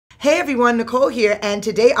Hey everyone, Nicole here, and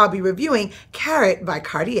today I'll be reviewing Carat by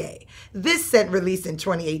Cartier. This scent released in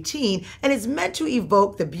 2018 and is meant to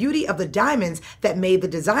evoke the beauty of the diamonds that made the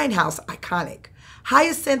design house iconic.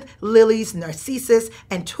 Hyacinth, lilies, narcissus,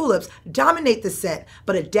 and tulips dominate the scent,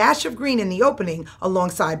 but a dash of green in the opening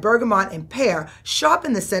alongside bergamot and pear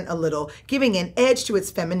sharpen the scent a little, giving an edge to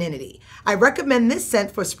its femininity. I recommend this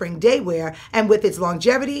scent for spring day wear, and with its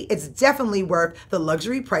longevity, it's definitely worth the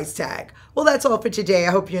luxury price tag. Well, that's all for today.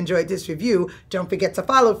 I hope you enjoyed this review. Don't forget to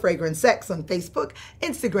follow FragranceX on Facebook,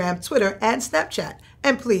 Instagram, Twitter, and Snapchat.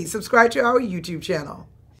 And please subscribe to our YouTube channel.